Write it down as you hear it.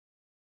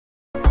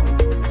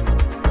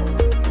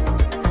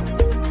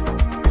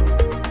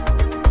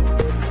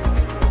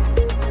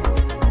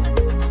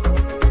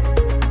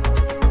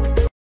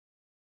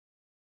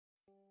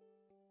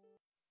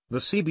The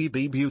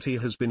CBB beauty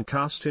has been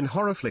cast in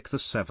horror flick The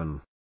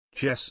Seven.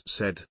 Jess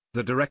said,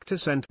 "The director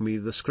sent me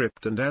the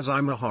script and as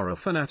I'm a horror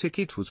fanatic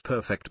it was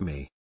perfect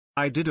me.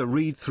 I did a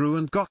read-through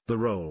and got the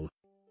role.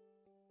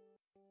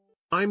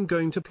 I'm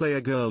going to play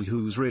a girl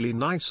who's really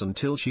nice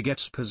until she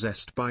gets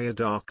possessed by a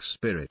dark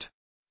spirit.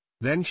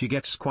 Then she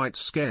gets quite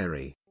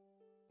scary.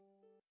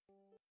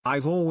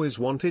 I've always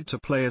wanted to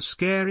play a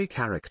scary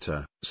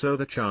character, so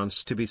the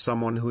chance to be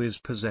someone who is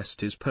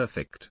possessed is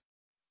perfect."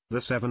 The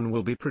Seven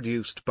will be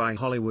produced by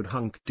Hollywood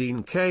hunk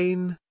Dean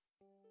Cain,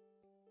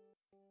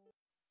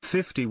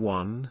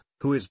 51,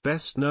 who is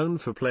best known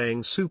for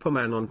playing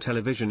Superman on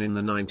television in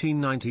the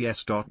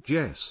 1990s.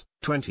 Jess,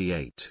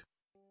 28,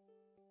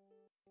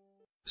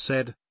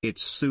 said,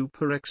 "It's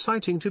super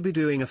exciting to be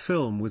doing a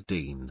film with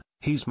Dean,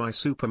 he's my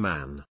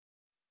Superman.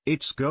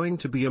 It's going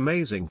to be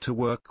amazing to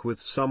work with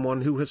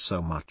someone who has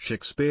so much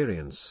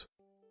experience.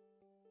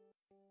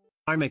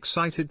 I'm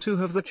excited to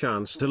have the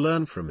chance to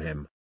learn from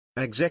him."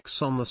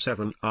 Execs on The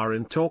Seven are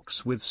in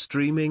talks with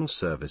streaming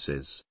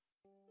services,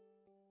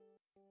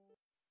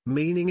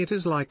 meaning it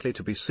is likely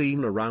to be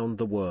seen around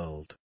the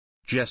world.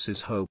 Jess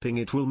is hoping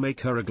it will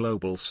make her a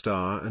global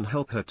star and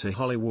help her to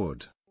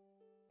Hollywood.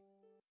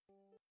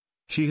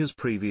 She has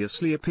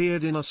previously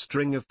appeared in a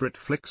string of Brit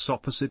flicks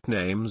opposite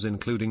names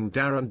including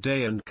Darren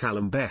Day and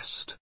Callum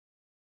Best.